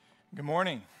Good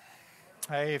morning.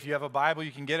 Hey, if you have a Bible,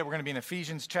 you can get it. We're going to be in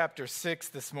Ephesians chapter 6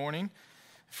 this morning.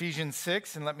 Ephesians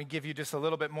 6, and let me give you just a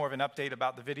little bit more of an update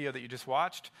about the video that you just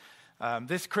watched.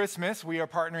 This Christmas, we are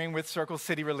partnering with Circle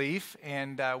City Relief,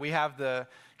 and we have the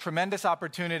tremendous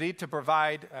opportunity to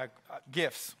provide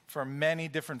gifts for many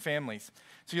different families.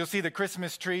 So you'll see the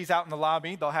Christmas trees out in the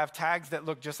lobby. They'll have tags that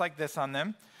look just like this on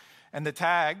them. And the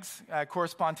tags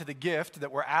correspond to the gift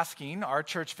that we're asking our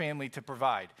church family to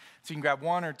provide. So you can grab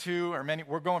one or two or many.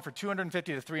 We're going for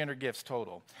 250 to 300 gifts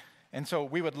total. And so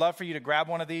we would love for you to grab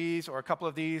one of these or a couple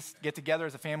of these, get together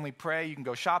as a family, pray. You can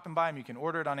go shop and buy them. You can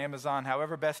order it on Amazon,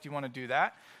 however best you want to do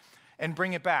that, and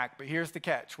bring it back. But here's the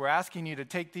catch. We're asking you to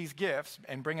take these gifts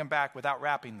and bring them back without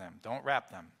wrapping them. Don't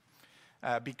wrap them.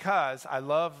 Because I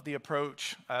love the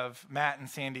approach of Matt and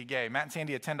Sandy Gay. Matt and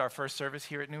Sandy attend our first service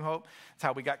here at New Hope. That's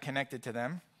how we got connected to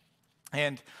them.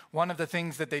 And one of the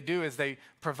things that they do is they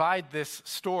provide this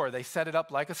store. They set it up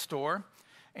like a store,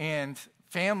 and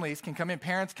families can come in,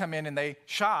 parents come in, and they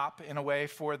shop in a way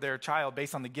for their child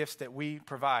based on the gifts that we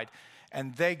provide.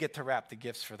 And they get to wrap the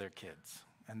gifts for their kids.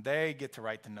 And they get to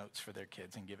write the notes for their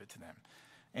kids and give it to them.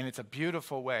 And it's a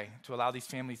beautiful way to allow these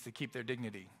families to keep their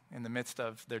dignity in the midst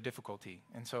of their difficulty.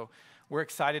 And so we're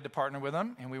excited to partner with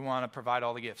them, and we want to provide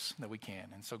all the gifts that we can.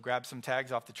 And so grab some tags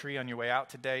off the tree on your way out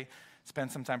today.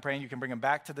 Spend some time praying. You can bring them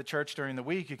back to the church during the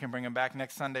week. You can bring them back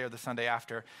next Sunday or the Sunday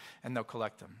after, and they'll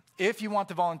collect them. If you want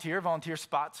to volunteer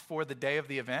spots for the day of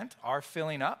the event are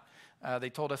filling up. They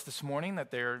told us this morning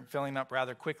that they're filling up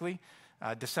rather quickly.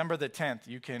 December the 10th,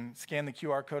 you can scan the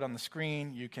QR code on the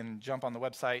screen. You can jump on the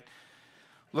website.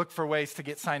 Look for ways to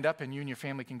get signed up, and you and your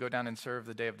family can go down and serve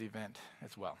the day of the event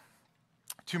as well.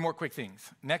 Two more quick things.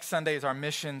 Next Sunday is our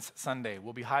Missions Sunday.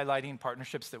 We'll be highlighting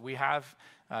partnerships that we have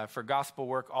for gospel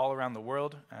work all around the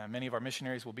world. Many of our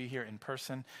missionaries will be here in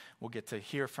person. We'll get to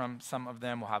hear from some of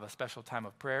them. We'll have a special time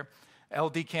of prayer.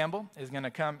 L.D. Campbell is going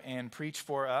to come and preach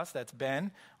for us. That's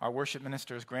Ben, our worship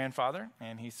minister's grandfather,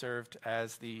 and he served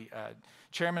as the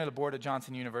chairman of the board at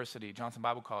Johnson University, Johnson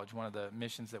Bible College, one of the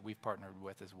missions that we've partnered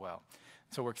with as well.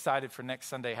 So we're excited for next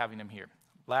Sunday having him here.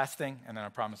 Last thing, and then I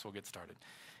promise we'll get started.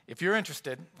 If you're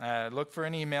interested, look for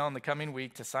an email in the coming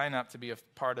week to sign up to be a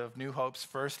part of New Hope's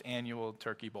first annual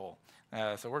Turkey Bowl.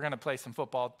 So we're going to play some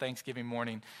football Thanksgiving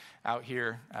morning out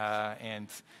here, and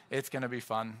it's going to be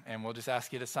fun. And we'll just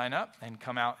ask you to sign up and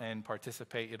come out and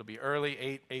participate. It'll be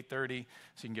early, 8:30,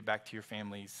 so you can get back to your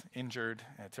families injured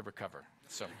to recover.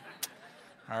 So,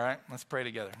 all right, let's pray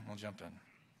together. We'll jump in.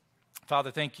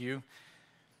 Father, thank you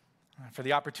for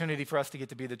the opportunity for us to get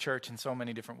to be the church in so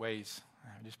many different ways.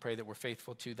 I just pray that we're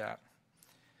faithful to that.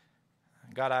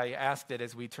 God, I ask that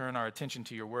as we turn our attention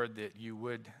to your word, that you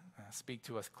would speak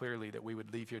to us clearly, that we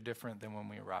would leave here different than when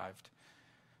we arrived.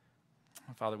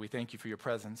 Father, we thank you for your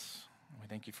presence. We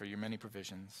thank you for your many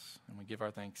provisions, and we give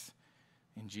our thanks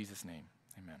in Jesus' name.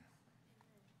 Amen.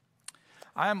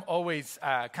 I'm always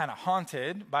kind of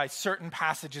haunted by certain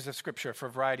passages of Scripture for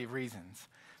a variety of reasons.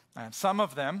 Some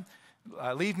of them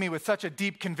leave me with such a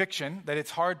deep conviction that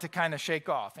it's hard to kind of shake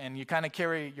off, and you kind of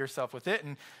carry yourself with it,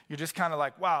 and you're just kind of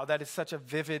like, wow, that is such a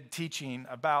vivid teaching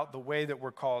about the way that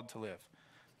we're called to live.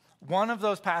 One of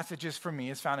those passages for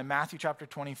me is found in Matthew chapter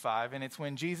 25, and it's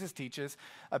when Jesus teaches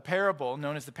a parable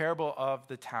known as the parable of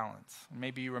the talents.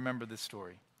 Maybe you remember this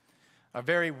story. A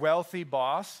very wealthy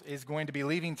boss is going to be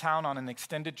leaving town on an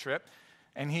extended trip,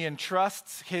 and he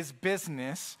entrusts his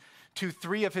business to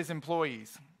 3 of his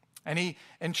employees. And he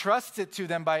entrusts it to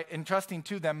them by entrusting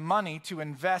to them money to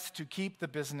invest to keep the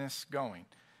business going.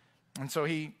 And so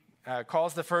he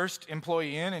calls the first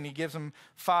employee in, and he gives him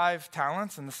 5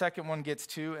 talents, and the second one gets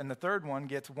 2, and the third one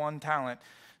gets 1 talent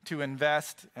to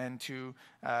invest and to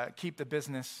keep the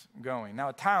business going. Now,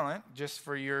 a talent, just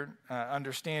for your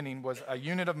understanding, was a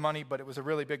unit of money, but it was a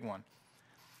really big one.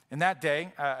 In that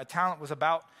day, a talent was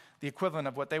about the equivalent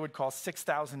of what they would call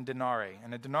 6,000 denarii.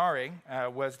 And a denarii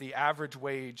was the average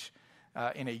wage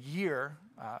in a year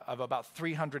of about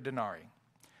 300 denarii.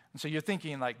 And so you're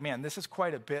thinking like, man, this is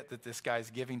quite a bit that this guy's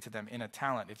giving to them in a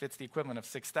talent. If it's the equivalent of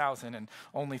 6,000 and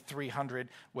only 300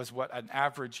 was what an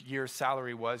average year's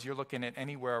salary was, you're looking at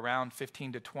anywhere around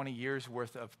 15 to 20 years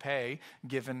worth of pay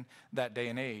given that day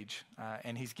and age.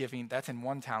 And he's giving, that's in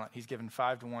 1 talent. He's given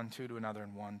 5 to one, 2 to another,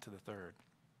 and 1 to the third.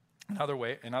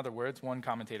 In other words, one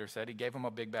commentator said he gave him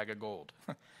a big bag of gold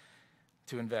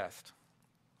to invest.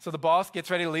 So the boss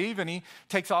gets ready to leave, and he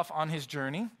takes off on his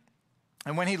journey.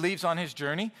 And when he leaves on his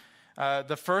journey,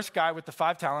 the first guy with the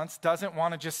 5 talents doesn't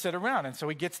want to just sit around. And so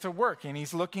he gets to work, and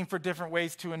he's looking for different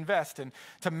ways to invest and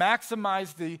to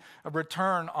maximize the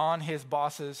return on his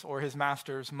boss's or his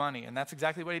master's money. And that's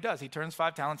exactly what he does. He turns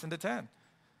 5 talents into 10.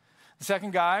 The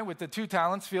second guy with the 2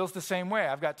 talents feels the same way.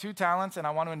 I've got 2 talents and I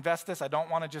want to invest this. I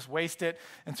don't want to just waste it.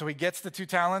 And so he gets the 2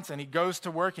 talents and he goes to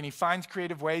work and he finds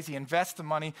creative ways. He invests the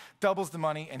money, doubles the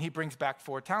money, and he brings back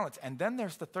 4 talents. And then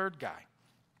there's the third guy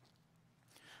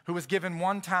who was given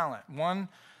 1 talent, one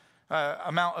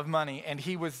amount of money, and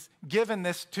he was given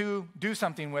this to do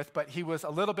something with, but he was a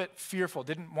little bit fearful,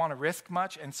 didn't want to risk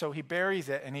much, and so he buries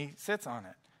it and he sits on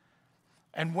it.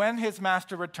 And when his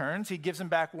master returns, he gives him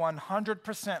back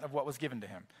 100% of what was given to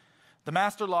him. The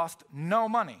master lost no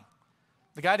money.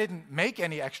 The guy didn't make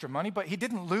any extra money, but he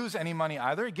didn't lose any money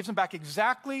either. He gives him back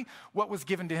exactly what was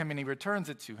given to him, and he returns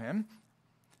it to him.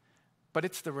 But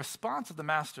it's the response of the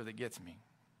master that gets me.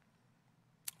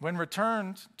 When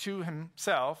returned to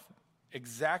himself,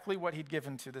 exactly what he'd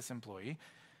given to this employee,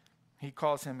 he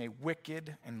calls him a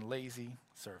wicked and lazy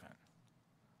servant.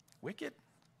 Wicked?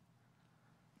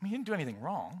 I mean, he didn't do anything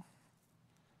wrong.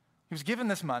 He was given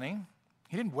this money.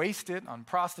 He didn't waste it on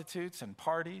prostitutes and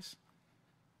parties.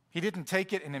 He didn't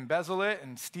take it and embezzle it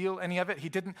and steal any of it. He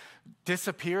didn't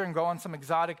disappear and go on some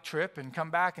exotic trip and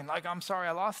come back and I'm sorry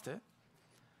I lost it.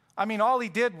 I mean, all he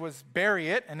did was bury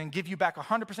it and then give you back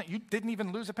 100%. You didn't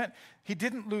even lose a penny. He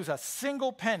didn't lose a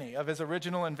single penny of his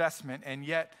original investment, and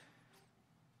yet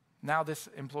now this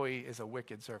employee is a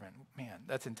wicked servant. Man,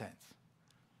 that's intense.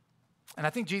 And I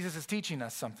think Jesus is teaching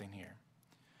us something here.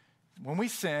 When we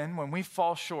sin, when we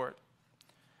fall short,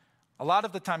 a lot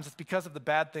of the times it's because of the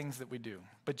bad things that we do.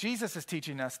 But Jesus is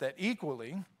teaching us that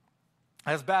equally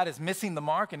as bad as missing the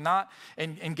mark and not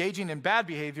engaging in bad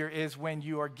behavior is when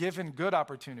you are given good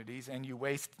opportunities and you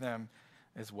waste them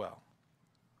as well.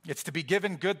 It's to be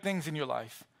given good things in your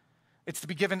life. It's to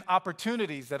be given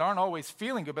opportunities that aren't always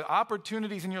feeling good, but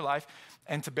opportunities in your life,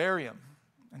 and to bury them.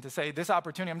 And to say, this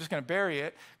opportunity, I'm just going to bury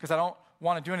it because I don't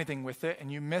want to do anything with it,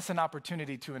 and you miss an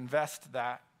opportunity to invest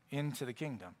that into the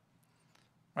kingdom.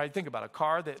 Right? Think about it. A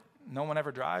car that no one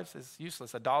ever drives is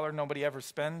useless. $1 nobody ever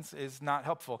spends is not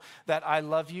helpful. That I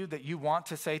love you that you want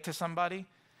to say to somebody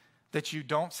that you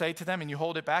don't say to them and you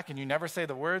hold it back and you never say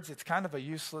the words, it's kind of a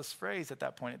useless phrase at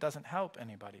that point. It doesn't help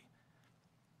anybody.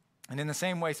 And in the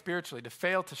same way, spiritually, to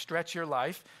fail to stretch your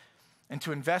life and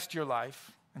to invest your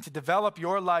life and to develop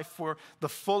your life for the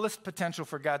fullest potential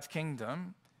for God's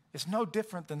kingdom is no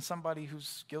different than somebody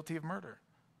who's guilty of murder.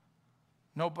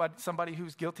 Somebody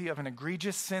who's guilty of an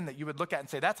egregious sin that you would look at and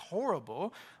say, that's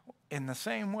horrible. In the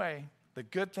same way, the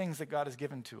good things that God has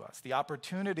given to us, the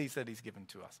opportunities that he's given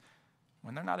to us,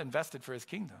 when they're not invested for his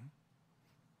kingdom,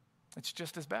 it's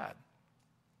just as bad.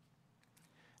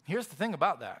 Here's the thing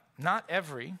about that. Not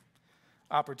every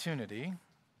opportunity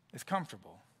is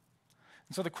comfortable.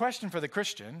 And so the question for the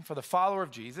Christian, for the follower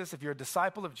of Jesus, if you're a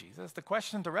disciple of Jesus, the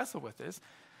question to wrestle with is,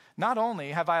 not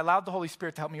only have I allowed the Holy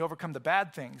Spirit to help me overcome the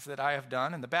bad things that I have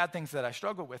done and the bad things that I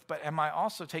struggle with, but am I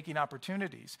also taking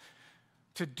opportunities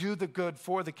to do the good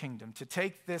for the kingdom, to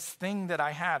take this thing that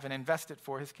I have and invest it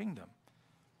for his kingdom?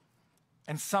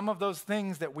 And some of those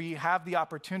things that we have the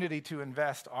opportunity to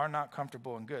invest are not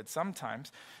comfortable and good.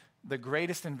 Sometimes the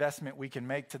greatest investment we can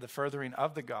make to the furthering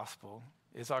of the gospel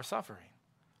is our suffering,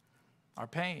 our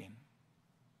pain,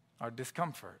 our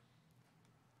discomfort.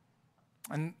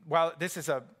 And while this is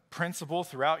a principle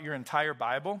throughout your entire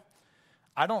Bible,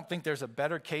 I don't think there's a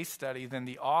better case study than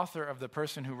the author of the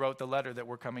person who wrote the letter that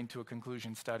we're coming to a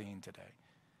conclusion studying today,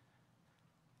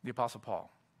 the Apostle Paul.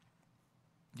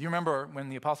 Do you remember when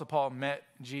the Apostle Paul met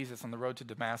Jesus on the road to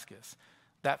Damascus?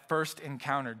 That first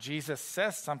encounter, Jesus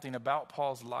says something about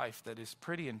Paul's life that is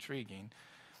pretty intriguing.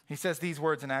 He says these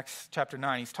words in Acts chapter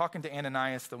 9. He's talking to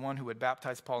Ananias, the one who had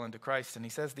baptized Paul into Christ, and he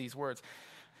says these words.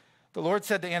 The Lord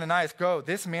said to Ananias, "Go,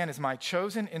 this man is my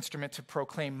chosen instrument to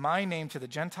proclaim my name to the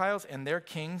Gentiles and their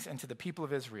kings and to the people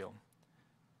of Israel.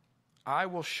 I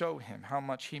will show him how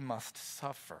much he must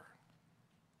suffer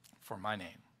for my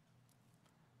name.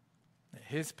 That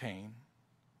his pain,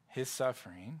 his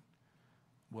suffering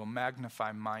will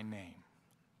magnify my name.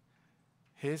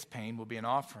 His pain will be an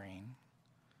offering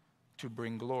to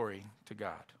bring glory to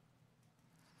God."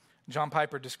 John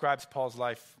Piper describes Paul's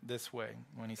life this way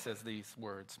when he says these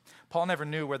words. Paul never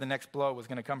knew where the next blow was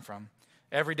going to come from.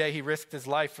 Every day he risked his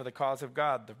life for the cause of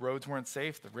God. The roads weren't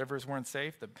safe. The rivers weren't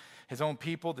safe. His own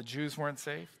people, the Jews, weren't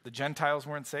safe. The Gentiles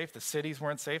weren't safe. The cities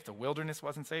weren't safe. The wilderness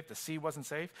wasn't safe. The sea wasn't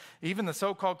safe. Even the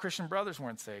so-called Christian brothers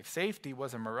weren't safe. Safety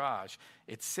was a mirage.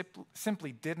 It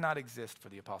simply did not exist for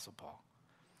the Apostle Paul.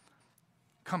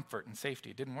 Comfort and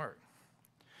safety didn't work.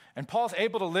 And Paul's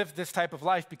able to live this type of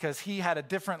life because he had a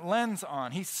different lens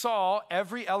on. He saw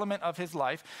every element of his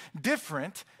life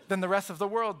different than the rest of the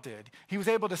world did. He was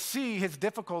able to see his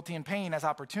difficulty and pain as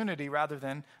opportunity rather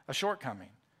than a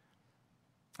shortcoming.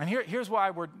 And here's why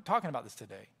we're talking about this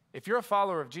today. If you're a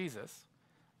follower of Jesus,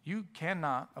 you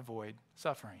cannot avoid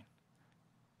suffering.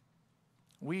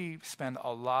 We spend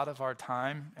a lot of our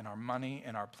time and our money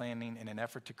and our planning in an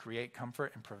effort to create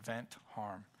comfort and prevent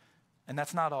harm. And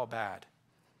that's not all bad.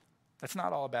 That's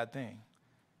not all a bad thing.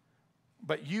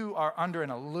 But you are under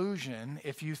an illusion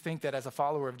if you think that as a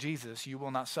follower of Jesus, you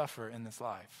will not suffer in this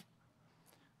life.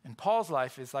 And Paul's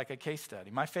life is like a case study.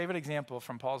 My favorite example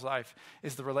from Paul's life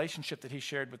is the relationship that he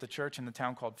shared with the church in the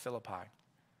town called Philippi.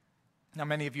 Now,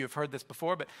 many of you have heard this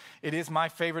before, but it is my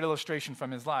favorite illustration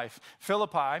from his life.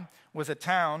 Philippi was a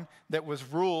town that was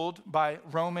ruled by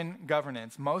Roman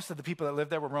governance. Most of the people that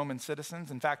lived there were Roman citizens.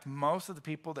 In fact, most of the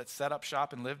people that set up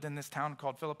shop and lived in this town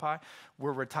called Philippi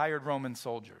were retired Roman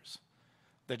soldiers.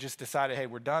 They just decided, hey,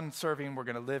 we're done serving, we're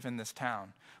going to live in this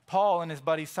town. Paul and his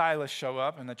buddy Silas show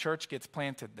up, and the church gets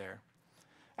planted there.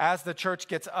 As the church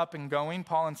gets up and going,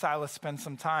 Paul and Silas spend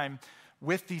some time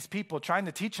with these people, trying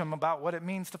to teach them about what it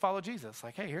means to follow Jesus.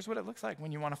 Like, hey, here's what it looks like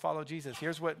when you want to follow Jesus.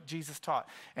 Here's what Jesus taught.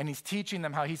 And he's teaching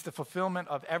them how he's the fulfillment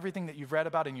of everything that you've read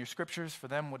about in your scriptures. For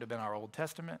them would have been our Old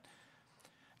Testament.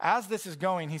 As this is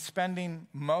going, he's spending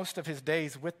most of his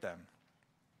days with them.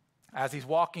 As he's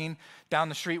walking down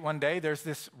the street one day, there's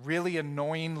this really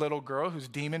annoying little girl who's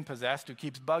demon-possessed who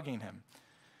keeps bugging him.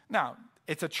 Now,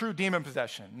 it's a true demon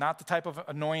possession, not the type of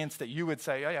annoyance that you would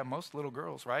say, oh yeah, most little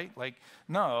girls, right? Like,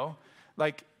 no.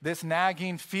 Like this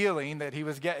nagging feeling that he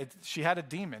was getting, she had a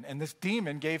demon, and this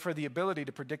demon gave her the ability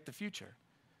to predict the future.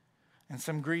 And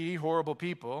some greedy, horrible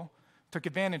people took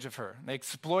advantage of her. They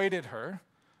exploited her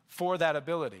for that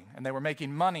ability, and they were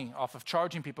making money off of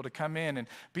charging people to come in and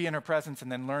be in her presence and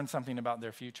then learn something about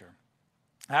their future.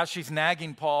 As she's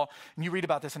nagging Paul, and you read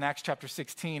about this in Acts chapter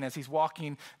 16, as he's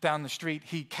walking down the street,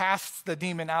 he casts the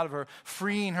demon out of her,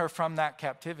 freeing her from that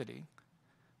captivity.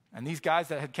 And these guys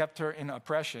that had kept her in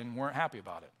oppression weren't happy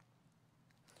about it.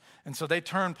 And so they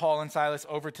turned Paul and Silas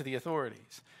over to the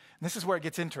authorities. And this is where it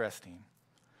gets interesting.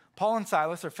 Paul and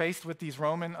Silas are faced with these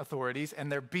Roman authorities,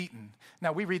 and they're beaten.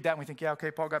 Now, we read that and we think, yeah,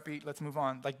 okay, Paul got beat, let's move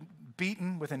on. Like,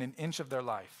 beaten within an inch of their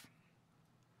life.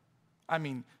 I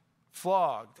mean,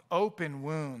 flogged, open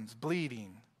wounds,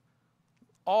 bleeding,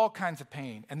 all kinds of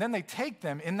pain. And then they take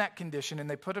them in that condition and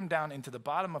they put them down into the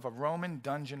bottom of a Roman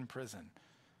dungeon prison.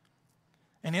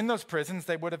 And in those prisons,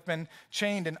 they would have been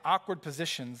chained in awkward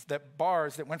positions, that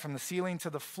bars that went from the ceiling to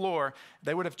the floor,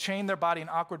 they would have chained their body in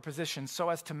awkward positions so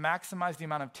as to maximize the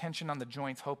amount of tension on the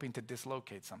joints, hoping to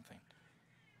dislocate something.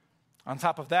 On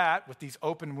top of that, with these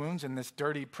open wounds in this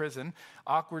dirty prison,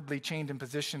 awkwardly chained in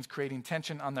positions, creating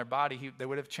tension on their body, they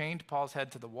would have chained Paul's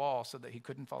head to the wall so that he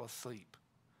couldn't fall asleep.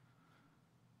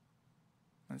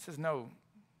 And this is no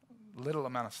little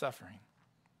amount of suffering.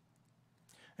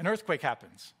 An earthquake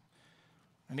happens.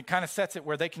 And it kind of sets it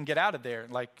where they can get out of there.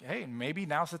 Like, hey, maybe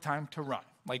now's the time to run.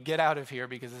 Like, get out of here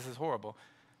because this is horrible.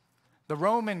 The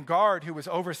Roman guard who was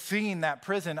overseeing that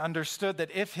prison understood that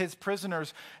if his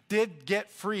prisoners did get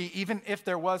free, even if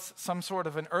there was some sort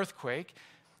of an earthquake,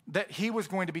 that he was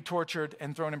going to be tortured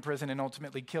and thrown in prison and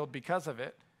ultimately killed because of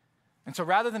it. And so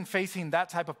rather than facing that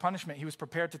type of punishment, he was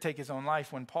prepared to take his own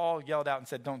life when Paul yelled out and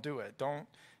said, don't do it. Don't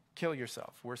kill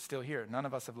yourself. We're still here. None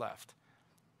of us have left.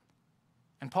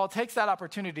 And Paul takes that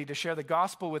opportunity to share the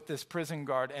gospel with this prison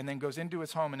guard and then goes into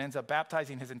his home and ends up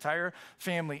baptizing his entire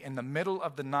family in the middle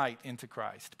of the night into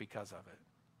Christ because of it.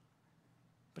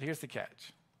 But here's the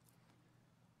catch.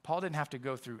 Paul didn't have to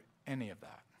go through any of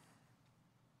that.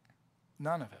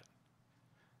 None of it.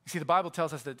 You see, the Bible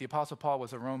tells us that the Apostle Paul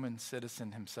was a Roman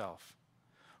citizen himself.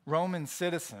 Roman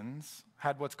citizens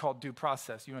had what's called due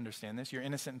process. You understand this. You're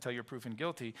innocent until you're proven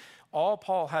guilty. All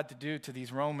Paul had to do to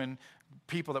these Roman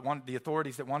people that wanted, the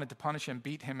authorities that wanted to punish him,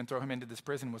 beat him, and throw him into this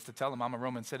prison was to tell him, I'm a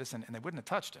Roman citizen, and they wouldn't have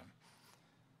touched him.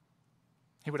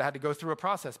 He would have had to go through a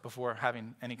process before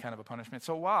having any kind of a punishment.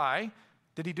 So why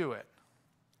did he do it?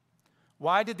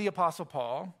 Why did the Apostle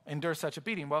Paul endure such a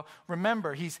beating? Well,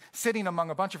 remember, he's sitting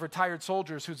among a bunch of retired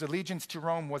soldiers whose allegiance to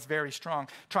Rome was very strong,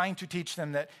 trying to teach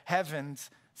them that heaven's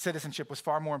citizenship was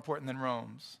far more important than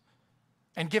Rome's.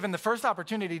 And given the first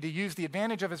opportunity to use the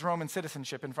advantage of his Roman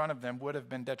citizenship in front of them would have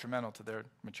been detrimental to their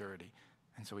maturity.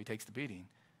 And so he takes the beating.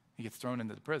 He gets thrown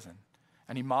into the prison.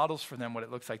 And he models for them what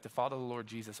it looks like to follow the Lord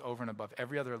Jesus over and above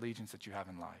every other allegiance that you have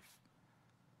in life.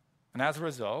 And as a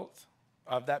result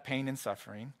of that pain and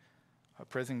suffering, a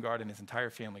prison guard and his entire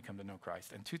family come to know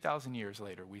Christ. And 2,000 years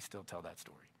later, we still tell that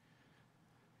story.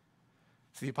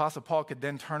 So the Apostle Paul could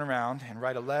then turn around and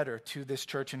write a letter to this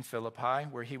church in Philippi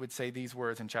where he would say these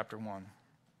words in chapter 1.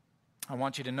 I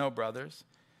want you to know, brothers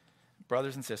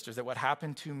and sisters, that what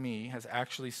happened to me has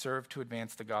actually served to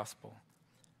advance the gospel.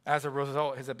 As a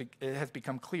result, it has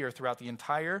become clear throughout the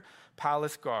entire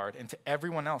palace guard and to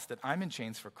everyone else that I'm in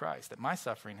chains for Christ, that my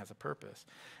suffering has a purpose.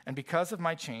 And because of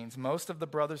my chains, most of the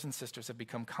brothers and sisters have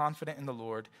become confident in the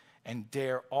Lord and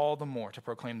dare all the more to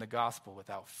proclaim the gospel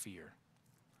without fear.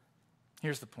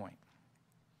 Here's the point.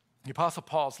 The Apostle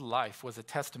Paul's life was a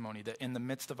testimony that in the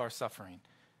midst of our suffering,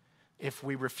 if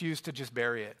we refuse to just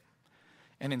bury it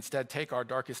and instead take our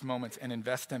darkest moments and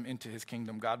invest them into his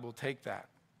kingdom, God will take that.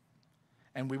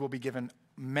 And we will be given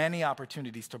many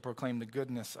opportunities to proclaim the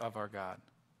goodness of our God.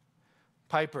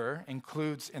 Piper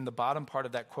includes in the bottom part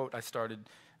of that quote I started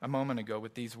a moment ago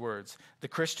with these words: the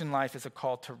Christian life is a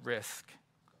call to risk.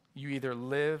 You either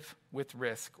live with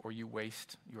risk or you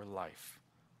waste your life.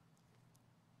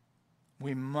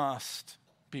 We must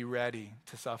be ready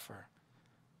to suffer.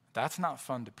 That's not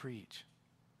fun to preach.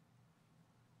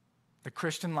 The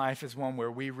Christian life is one where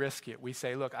we risk it. We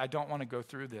say, look, I don't want to go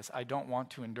through this. I don't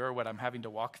want to endure what I'm having to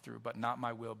walk through, but not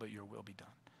my will, but your will be done.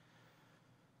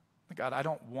 God, I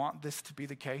don't want this to be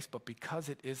the case, but because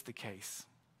it is the case,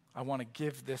 I want to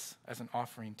give this as an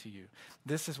offering to you.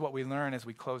 This is what we learn as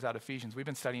we close out Ephesians. We've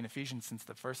been studying Ephesians since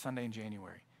the first Sunday in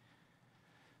January.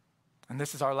 And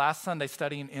this is our last Sunday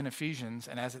studying in Ephesians,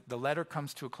 and as the letter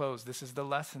comes to a close, this is the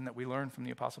lesson that we learn from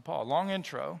the Apostle Paul. A long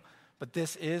intro, but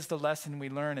this is the lesson we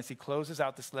learn as he closes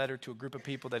out this letter to a group of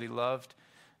people that he loved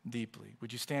deeply.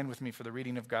 Would you stand with me for the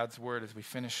reading of God's word as we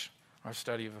finish our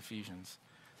study of Ephesians?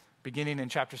 Beginning in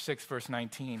chapter 6, verse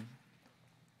 19.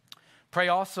 Pray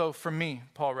also for me,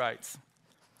 Paul writes,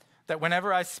 that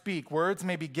whenever I speak, words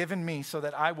may be given me so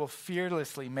that I will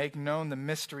fearlessly make known the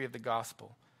mystery of the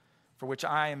gospel, for which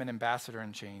I am an ambassador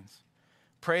in chains.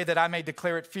 Pray that I may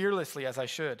declare it fearlessly as I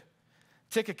should.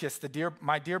 Tychicus,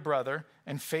 my dear brother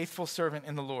and faithful servant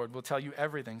in the Lord, will tell you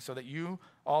everything so that you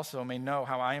also may know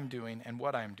how I am doing and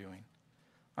what I am doing.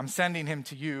 I'm sending him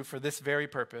to you for this very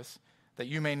purpose, that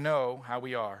you may know how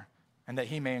we are and that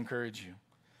he may encourage you.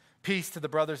 Peace to the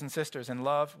brothers and sisters and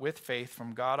love with faith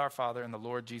from God our Father and the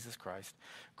Lord Jesus Christ.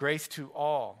 Grace to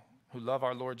all who love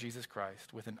our Lord Jesus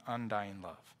Christ with an undying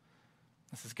love.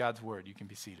 This is God's word. You can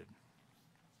be seated.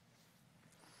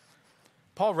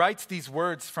 Paul writes these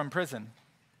words from prison.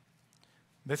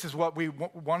 This is what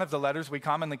one of the letters we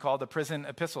commonly call the prison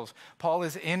epistles. Paul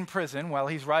is in prison while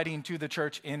he's writing to the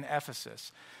church in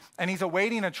Ephesus. And he's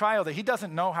awaiting a trial that he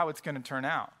doesn't know how it's going to turn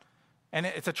out. And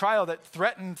it's a trial that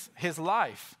threatens his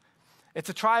life. It's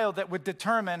a trial that would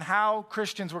determine how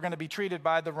Christians were going to be treated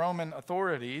by the Roman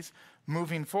authorities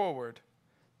moving forward.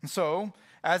 And so,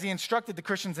 as he instructed the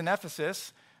Christians in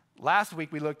Ephesus, last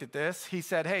week we looked at this, he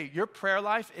said, hey, your prayer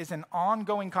life is an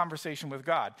ongoing conversation with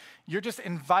God. You're just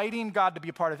inviting God to be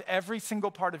a part of every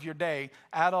single part of your day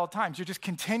at all times. You're just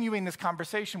continuing this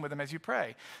conversation with him as you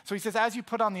pray. So he says, as you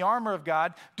put on the armor of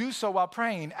God, do so while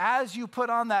praying. As you put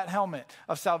on that helmet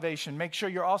of salvation, make sure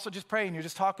you're also just praying. You're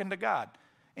just talking to God,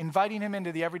 inviting him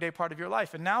into the everyday part of your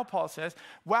life. And now Paul says,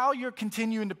 while you're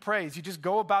continuing to pray, as you just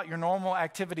go about your normal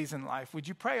activities in life, would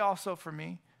you pray also for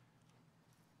me?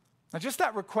 Now, just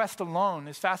that request alone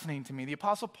is fascinating to me. The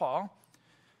Apostle Paul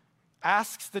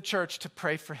asks the church to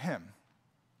pray for him,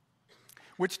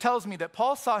 which tells me that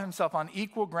Paul saw himself on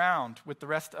equal ground with the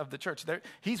rest of the church.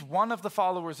 He's one of the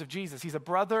followers of Jesus. He's a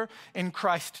brother in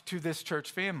Christ to this church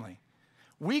family.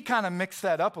 We kind of mix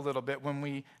that up a little bit when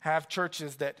we have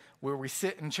churches where we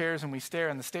sit in chairs and we stare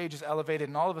and the stage is elevated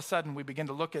and all of a sudden we begin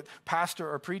to look at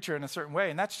pastor or preacher in a certain way,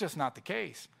 and that's just not the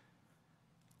case.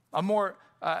 A more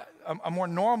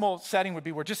normal setting would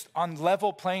be we're just on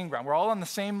level playing ground. We're all on the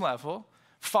same level,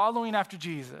 following after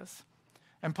Jesus.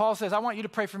 And Paul says, I want you to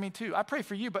pray for me too. I pray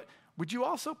for you, but would you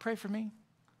also pray for me?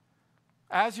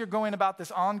 As you're going about this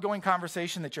ongoing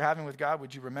conversation that you're having with God,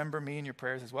 would you remember me in your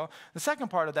prayers as well? The second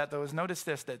part of that, though, is notice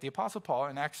this, that the Apostle Paul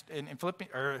in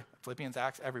Philippians,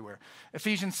 Acts, everywhere,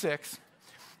 Ephesians 6,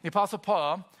 the Apostle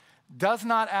Paul does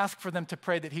not ask for them to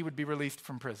pray that he would be released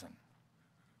from prison.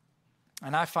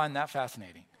 And I find that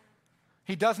fascinating.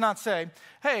 He does not say,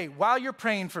 hey, while you're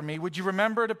praying for me, would you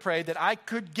remember to pray that I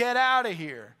could get out of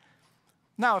here?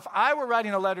 Now, if I were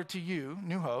writing a letter to you,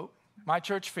 New Hope, my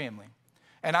church family,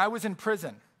 and I was in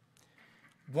prison,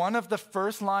 one of the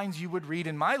first lines you would read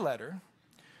in my letter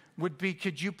would be,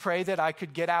 could you pray that I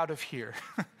could get out of here?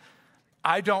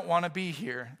 I don't want to be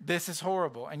here. This is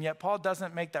horrible. And yet Paul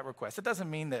doesn't make that request. It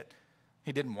doesn't mean that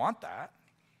he didn't want that,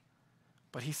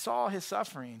 but he saw his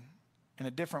suffering in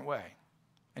a different way,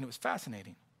 and it was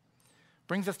fascinating.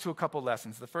 Brings us to a couple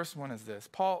lessons. The first one is this.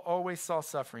 Paul always saw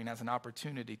suffering as an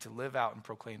opportunity to live out and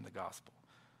proclaim the gospel.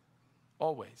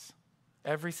 Always.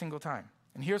 Every single time.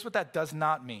 And here's what that does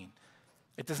not mean.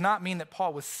 It does not mean that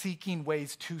Paul was seeking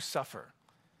ways to suffer.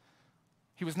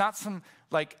 He was not some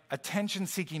like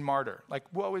attention-seeking martyr. Like,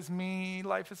 woe is me,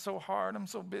 life is so hard, I'm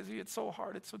so busy, it's so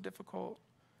hard, it's so difficult.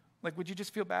 Like, would you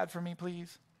just feel bad for me,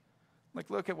 please?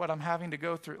 Like, look at what I'm having to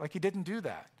go through. Like, he didn't do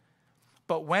that.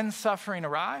 But when suffering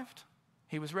arrived,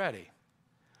 he was ready.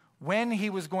 When he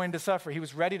was going to suffer, he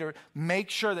was ready to make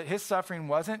sure that his suffering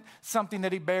wasn't something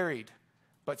that he buried,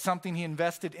 but something he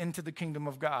invested into the kingdom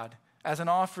of God as an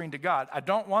offering to God. I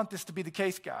don't want this to be the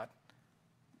case, God,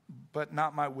 but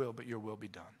not my will, but your will be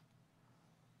done.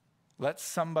 Let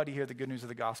somebody hear the good news of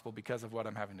the gospel because of what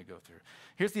I'm having to go through.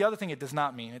 Here's the other thing it does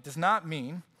not mean. It does not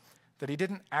mean that he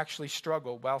didn't actually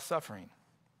struggle while suffering.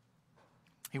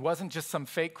 He wasn't just some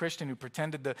fake Christian who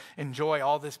pretended to enjoy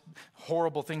all these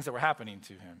horrible things that were happening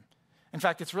to him. In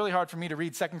fact, it's really hard for me to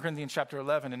read 2 Corinthians chapter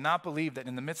 11 and not believe that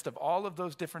in the midst of all of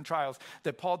those different trials,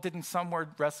 that Paul didn't somewhere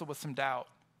wrestle with some doubt.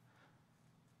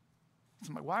 So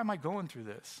I'm like, why am I going through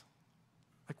this?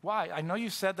 Like, why? I know you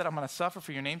said that I'm going to suffer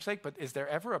for your name's sake, but is there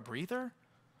ever a breather?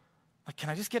 Like, can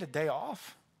I just get a day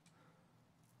off?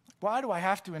 Why do I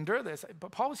have to endure this?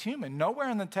 But Paul was human. Nowhere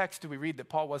in the text do we read that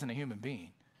Paul wasn't a human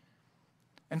being.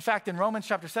 In fact, in Romans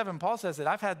chapter 7, Paul says that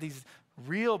I've had these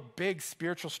real big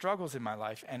spiritual struggles in my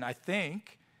life, and I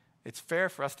think it's fair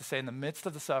for us to say in the midst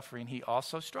of the suffering, he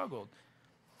also struggled.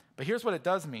 But here's what it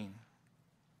does mean.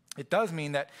 It does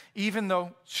mean that even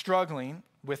though struggling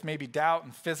with maybe doubt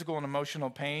and physical and emotional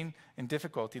pain and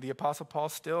difficulty, the Apostle Paul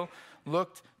still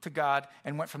looked to God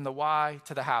and went from the why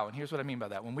to the how. And here's what I mean by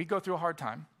that. When we go through a hard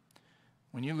time,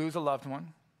 when you lose a loved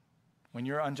one, when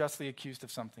you're unjustly accused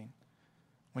of something,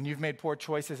 when you've made poor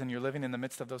choices and you're living in the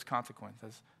midst of those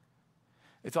consequences,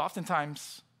 it's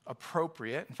oftentimes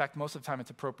appropriate, in fact, most of the time it's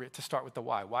appropriate to start with the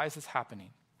why. Why is this happening?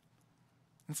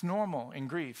 It's normal in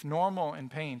grief, normal in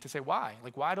pain to say, why?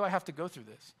 Like, why do I have to go through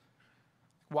this?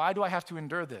 Why do I have to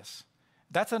endure this?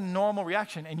 That's a normal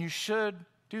reaction, and you should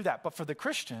do that. But for the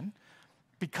Christian,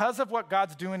 because of what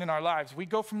God's doing in our lives, we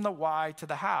go from the why to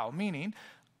the how, meaning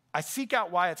I seek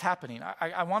out why it's happening.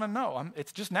 I want to know.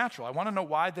 It's just natural. I want to know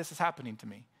why this is happening to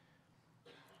me.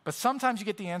 But sometimes you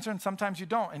get the answer and sometimes you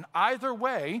don't. And either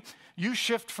way, you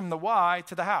shift from the why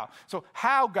to the how. So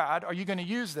how, God, are you going to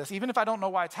use this? Even if I don't know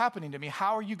why it's happening to me,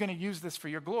 how are you going to use this for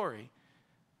your glory?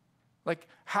 Like,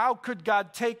 how could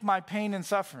God take my pain and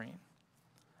suffering?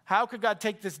 How could God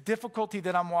take this difficulty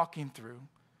that I'm walking through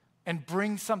and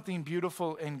bring something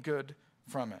beautiful and good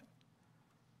from it?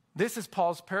 This is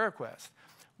Paul's prayer request.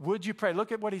 Would you pray?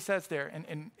 Look at what he says there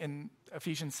in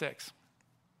Ephesians 6,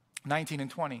 19 and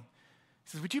 20. He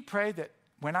says, would you pray that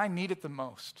when I need it the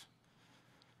most,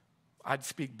 I'd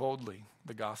speak boldly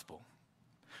the gospel?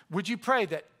 Would you pray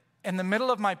that in the middle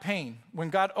of my pain,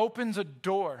 when God opens a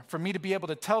door for me to be able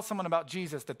to tell someone about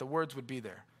Jesus, that the words would be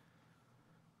there?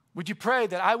 Would you pray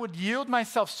that I would yield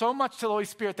myself so much to the Holy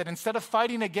Spirit that instead of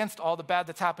fighting against all the bad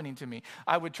that's happening to me,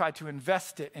 I would try to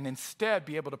invest it and instead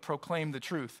be able to proclaim the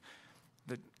truth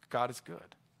that God is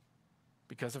good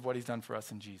because of what he's done for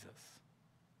us in Jesus?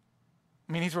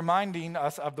 I mean, he's reminding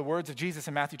us of the words of Jesus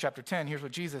in Matthew chapter 10. Here's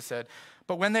what Jesus said.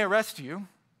 But when they arrest you,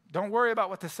 don't worry about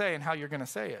what to say and how you're going to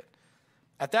say it.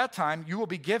 At that time, you will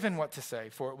be given what to say,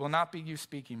 for it will not be you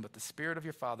speaking, but the Spirit of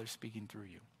your Father speaking through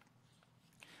you.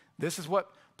 This is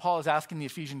what Paul is asking the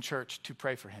Ephesian church to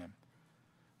pray for him.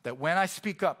 That when I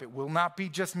speak up, it will not be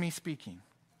just me speaking,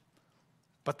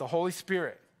 but the Holy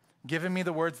Spirit giving me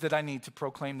the words that I need to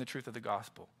proclaim the truth of the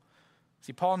gospel.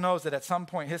 See, Paul knows that at some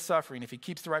point his suffering, if he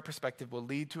keeps the right perspective, will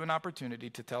lead to an opportunity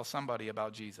to tell somebody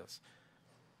about Jesus.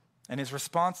 And his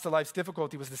response to life's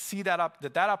difficulty was to see that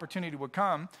opportunity would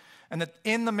come, and that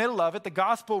in the middle of it, the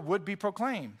gospel would be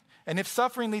proclaimed. And if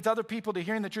suffering leads other people to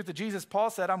hearing the truth of Jesus, Paul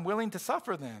said, I'm willing to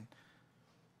suffer then.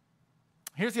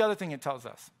 Here's the other thing it tells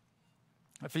us.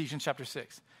 Ephesians chapter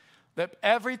 6. That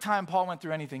every time Paul went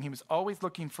through anything, he was always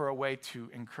looking for a way to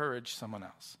encourage someone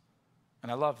else.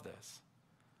 And I love this.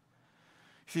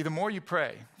 See, the more you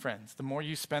pray, friends, the more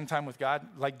you spend time with God,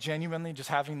 like genuinely just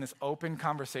having this open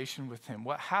conversation with him,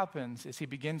 what happens is he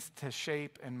begins to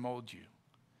shape and mold you.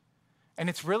 And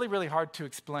it's really, really hard to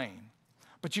explain.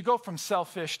 But you go from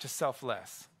selfish to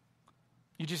selfless.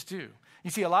 You just do.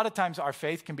 You see, a lot of times our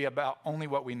faith can be about only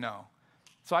what we know.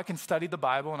 So I can study the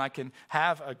Bible and I can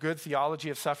have a good theology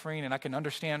of suffering and I can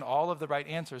understand all of the right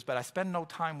answers, but I spend no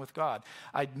time with God.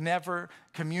 I never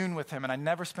commune with him and I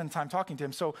never spend time talking to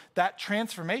him. So that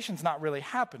transformation's not really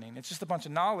happening. It's just a bunch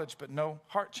of knowledge, but no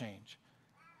heart change.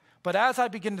 But as I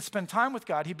begin to spend time with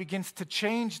God, he begins to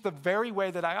change the very way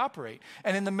that I operate.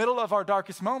 And in the middle of our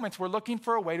darkest moments, we're looking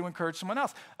for a way to encourage someone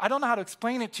else. I don't know how to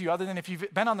explain it to you other than if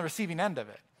you've been on the receiving end of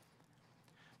it.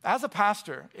 As a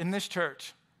pastor in this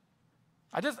church,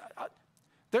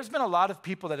 there's been a lot of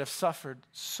people that have suffered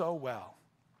so well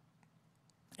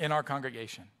in our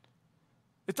congregation.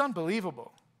 It's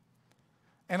unbelievable.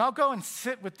 And I'll go and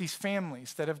sit with these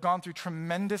families that have gone through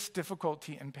tremendous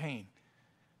difficulty and pain.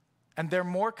 And they're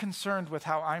more concerned with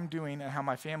how I'm doing and how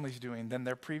my family's doing than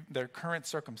their current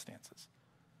circumstances.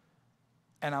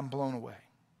 And I'm blown away.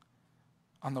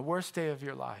 On the worst day of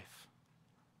your life,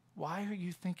 why are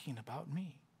you thinking about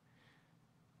me?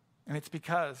 And it's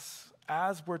because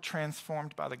as we're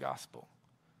transformed by the gospel,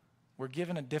 we're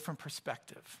given a different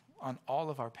perspective on all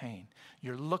of our pain.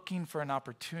 You're looking for an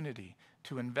opportunity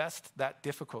to invest that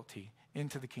difficulty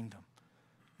into the kingdom,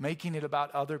 making it about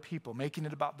other people, making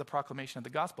it about the proclamation of the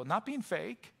gospel, not being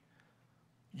fake.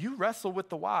 You wrestle with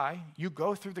the why, you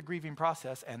go through the grieving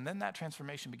process, and then that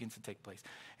transformation begins to take place.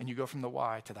 And you go from the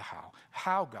why to the how.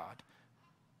 How, God,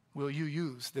 will you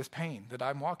use this pain that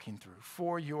I'm walking through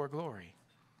for your glory?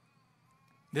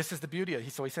 This is the beauty of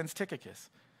it. So he sends Tychicus,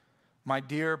 my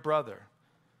dear brother,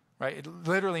 right? It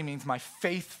literally means my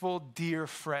faithful dear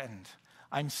friend.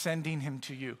 I'm sending him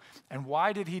to you. And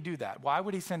why did he do that? Why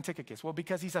would he send Tychicus? Well,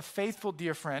 because he's a faithful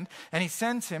dear friend, and he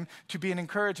sends him to be an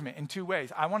encouragement in two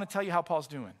ways. I want to tell you how Paul's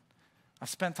doing. I've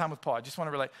spent time with Paul. I just want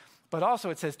to relate. But also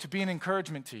it says to be an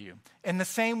encouragement to you. In the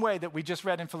same way that we just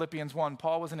read in Philippians 1,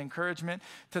 Paul was an encouragement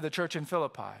to the church in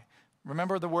Philippi.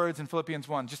 Remember the words in Philippians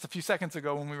 1, just a few seconds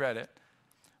ago when we read it.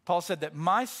 Paul said that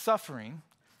my suffering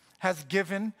has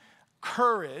given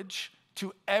courage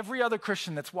to every other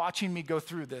Christian that's watching me go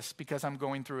through this because I'm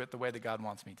going through it the way that God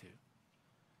wants me to.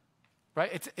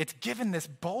 Right? It's given this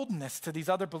boldness to these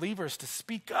other believers to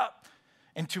speak up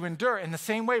and to endure. In the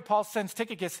same way, Paul sends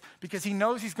Tychicus because he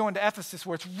knows he's going to Ephesus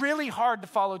where it's really hard to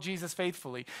follow Jesus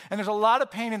faithfully. And there's a lot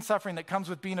of pain and suffering that comes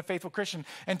with being a faithful Christian.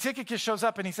 And Tychicus shows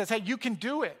up and he says, hey, you can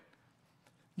do it.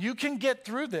 You can get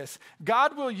through this.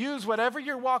 God will use whatever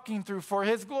you're walking through for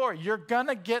his glory. You're going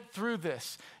to get through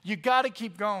this. You got to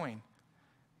keep going.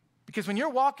 Because when you're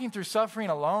walking through suffering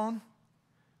alone,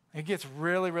 it gets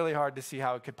really, really hard to see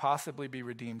how it could possibly be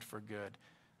redeemed for good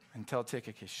until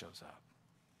Tychicus shows up.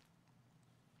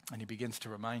 And he begins to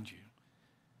remind you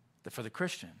that for the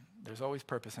Christian, there's always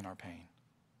purpose in our pain.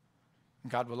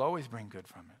 And God will always bring good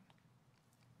from it.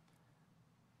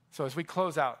 So as we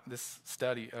close out this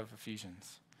study of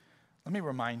Ephesians, let me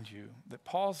remind you that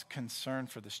Paul's concern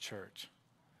for this church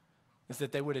is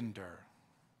that they would endure.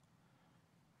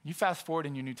 You fast forward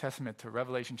in your New Testament to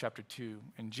Revelation chapter 2,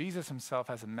 and Jesus himself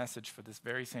has a message for this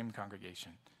very same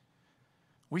congregation.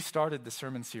 We started the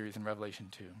sermon series in Revelation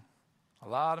 2 a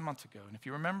lot of months ago. And if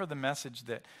you remember the message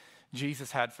that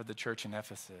Jesus had for the church in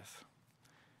Ephesus,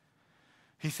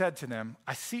 he said to them,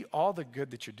 I see all the good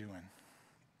that you're doing.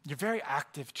 You're a very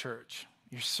active church.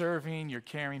 You're serving, you're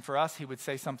caring. For us, he would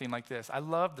say something like this. I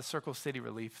love the Circle City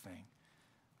Relief thing.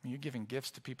 I mean, you're giving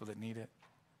gifts to people that need it.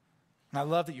 And I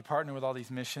love that you partner with all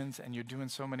these missions and you're doing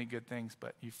so many good things,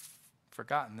 but you've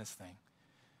forgotten this thing.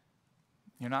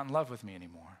 You're not in love with me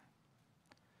anymore.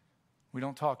 We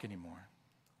don't talk anymore.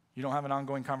 You don't have an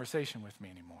ongoing conversation with me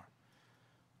anymore.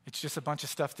 It's just a bunch of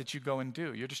stuff that you go and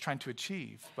do. You're just trying to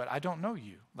achieve, but I don't know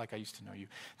you like I used to know you.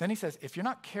 Then he says, if you're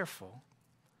not careful,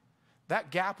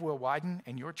 that gap will widen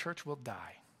and your church will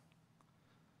die.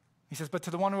 He says, but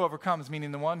to the one who overcomes,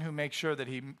 meaning the one who makes sure that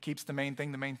he keeps the main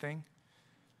thing,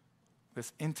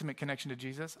 this intimate connection to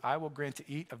Jesus, I will grant to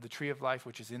eat of the tree of life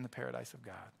which is in the paradise of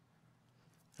God.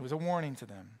 It was a warning to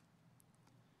them.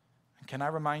 And can I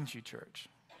remind you, church,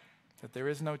 that there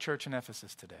is no church in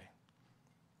Ephesus today.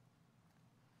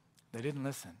 They didn't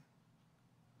listen.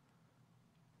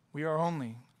 We are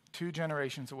only 2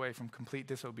 generations away from complete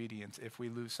disobedience if we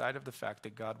lose sight of the fact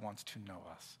that God wants to know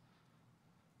us.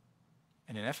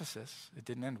 And in Ephesus, it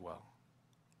didn't end well.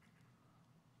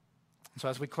 So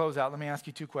as we close out, let me ask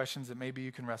you 2 questions that maybe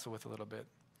you can wrestle with a little bit.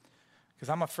 Because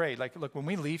I'm afraid, look, when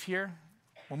we leave here,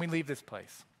 when we leave this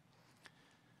place,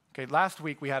 okay, last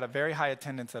week we had a very high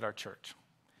attendance at our church.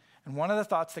 And one of the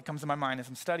thoughts that comes to my mind as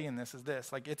I'm studying this is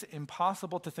this, it's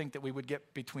impossible to think that we would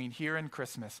get between here and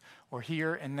Christmas or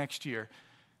here and next year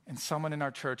and someone in our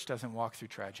church doesn't walk through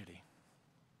tragedy.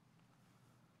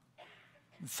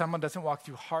 Someone doesn't walk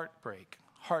through heartbreak,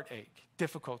 heartache,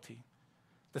 difficulty.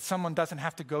 That someone doesn't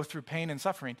have to go through pain and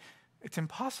suffering. It's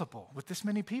impossible with this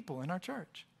many people in our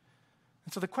church.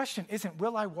 And so the question isn't,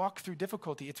 will I walk through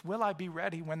difficulty? It's, will I be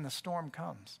ready when the storm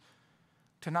comes?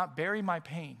 To not bury my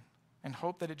pain and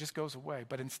hope that it just goes away,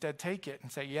 but instead take it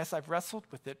and say, yes, I've wrestled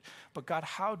with it, but God,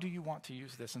 how do you want to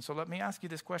use this? And so let me ask you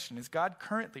this question. Is God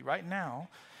currently, right now,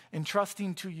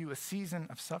 entrusting to you a season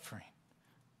of suffering?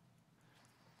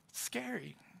 It's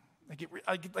scary.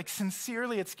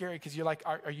 Sincerely, it's scary because you're like,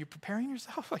 are you preparing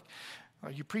yourself?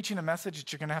 Are you preaching a message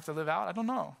that you're going to have to live out? I don't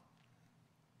know.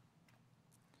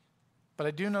 But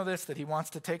I do know this, that he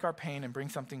wants to take our pain and bring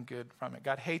something good from it.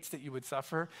 God hates that you would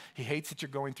suffer. He hates that you're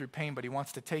going through pain, but he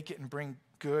wants to take it and bring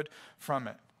good from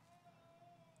it.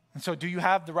 And so do you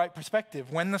have the right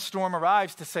perspective when the storm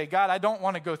arrives to say, God, I don't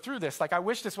want to go through this. Like, I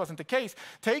wish this wasn't the case.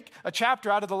 Take a chapter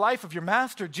out of the life of your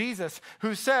master, Jesus,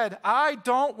 who said, I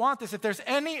don't want this. If there's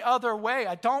any other way,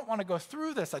 I don't want to go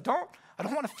through this. I don't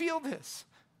want to feel this.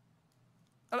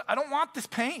 I don't want this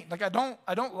pain. Like, I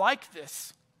don't like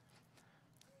this.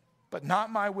 But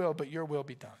not my will, but your will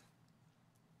be done.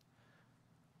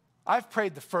 I've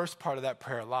prayed the first part of that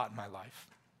prayer a lot in my life.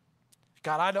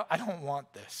 God, I don't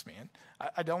want this, man.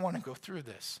 I don't want to go through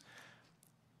this.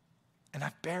 And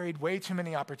I've buried way too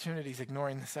many opportunities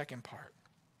ignoring the second part.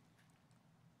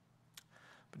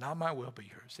 But not my will, but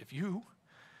yours.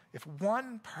 If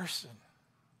one person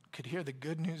could hear the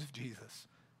good news of Jesus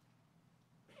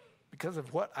because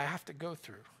of what I have to go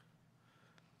through,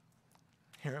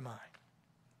 here am I.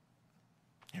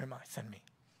 Here am I, send me.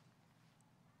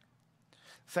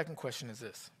 Second question is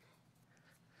this.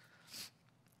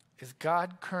 Is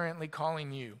God currently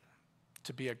calling you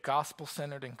to be a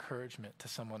gospel-centered encouragement to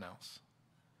someone else?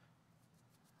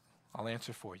 I'll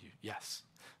answer for you. Yes,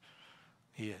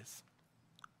 he is.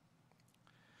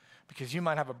 Because you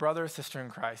might have a brother or sister in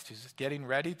Christ who's getting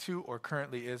ready to or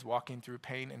currently is walking through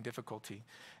pain and difficulty,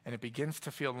 and it begins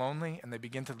to feel lonely, and they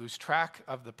begin to lose track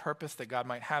of the purpose that God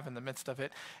might have in the midst of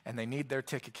it, and they need their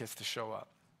Tychicus to show up.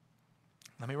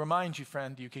 Let me remind you,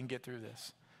 friend, you can get through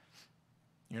this.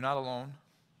 You're not alone.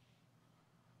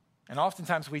 And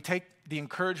oftentimes we take the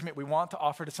encouragement we want to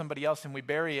offer to somebody else and we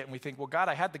bury it and we think, well, God,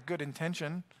 I had the good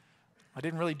intention. I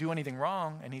didn't really do anything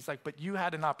wrong. And he's like, but you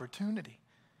had an opportunity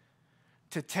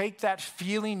to take that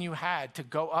feeling you had to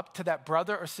go up to that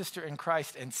brother or sister in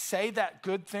Christ and say that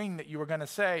good thing that you were going to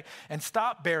say and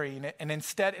stop burying it and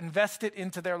instead invest it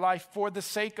into their life for the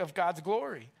sake of God's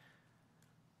glory.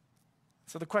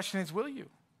 So the question is, will you?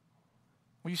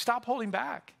 Will you stop holding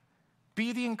back?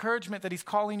 Be the encouragement that he's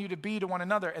calling you to be to one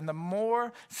another. And the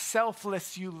more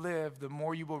selfless you live, the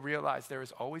more you will realize there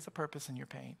is always a purpose in your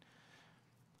pain.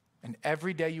 And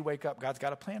every day you wake up, God's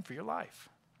got a plan for your life.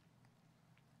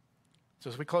 So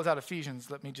as we close out Ephesians,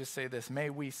 let me just say this. May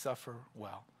we suffer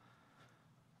well.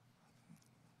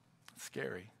 It's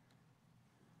scary.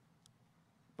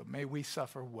 But may we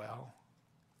suffer well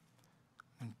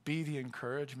and be the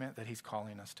encouragement that he's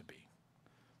calling us to be.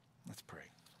 Let's pray.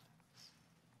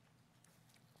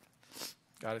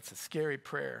 God, it's a scary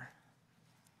prayer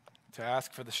to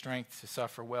ask for the strength to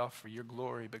suffer well for your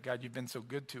glory. But God, you've been so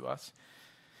good to us.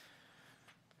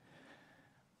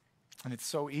 And it's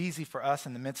so easy for us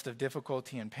in the midst of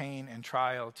difficulty and pain and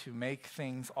trial to make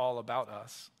things all about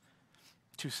us,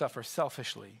 to suffer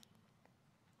selfishly.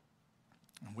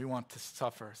 And we want to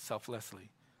suffer selflessly.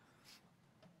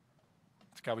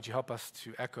 So God, would you help us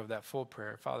to echo that full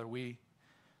prayer? Father, if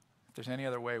there's any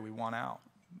other way, we want out,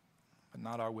 but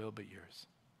not our will, but yours.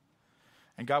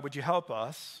 And God, would you help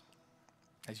us,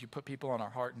 as you put people on our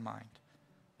heart and mind,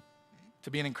 to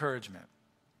be an encouragement?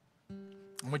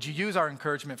 And would you use our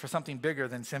encouragement for something bigger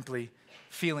than simply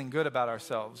feeling good about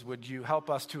ourselves? Would you help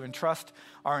us to entrust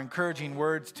our encouraging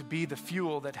words to be the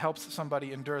fuel that helps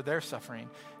somebody endure their suffering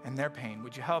and their pain?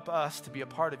 Would you help us to be a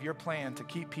part of your plan to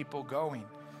keep people going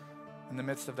in the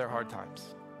midst of their hard times?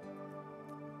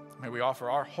 May we offer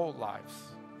our whole lives,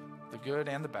 the good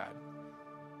and the bad,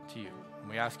 to you. And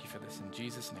we ask you for this in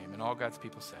Jesus' name. And all God's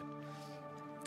people said,